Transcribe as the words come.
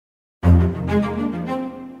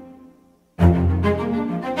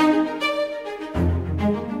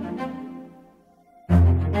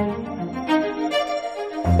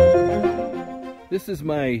This is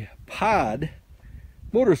my Pod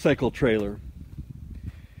motorcycle trailer.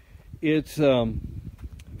 It's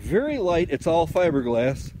very light. It's all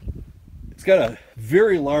fiberglass. It's got a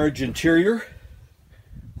very large interior.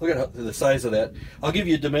 Look at the size of that. I'll give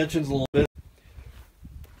you dimensions a little bit.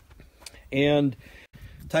 And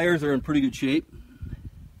tires are in pretty good shape.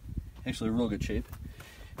 Actually, real good shape.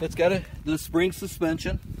 It's got the spring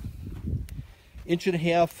suspension. Inch and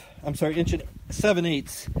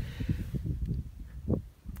 7/8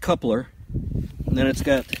 coupler. And then it's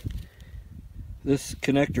got this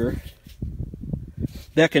connector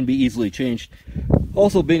that can be easily changed.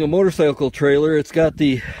 Also, being a motorcycle trailer, it's got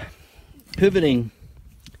the pivoting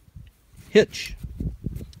hitch.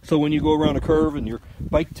 So when you go around a curve and your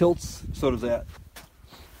bike tilts, so does that.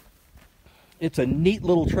 It's a neat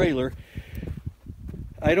little trailer.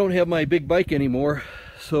 I don't have my big bike anymore,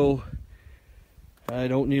 so I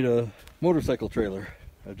don't need a motorcycle trailer.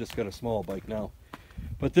 I've just got a small bike now.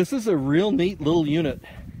 But this is a real neat little unit.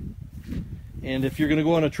 And if you're going to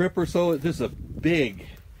go on a trip or so, this is a big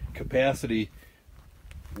capacity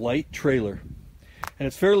light trailer. And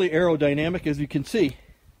it's fairly aerodynamic, as you can see.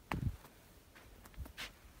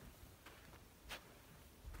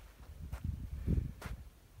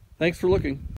 Thanks for looking.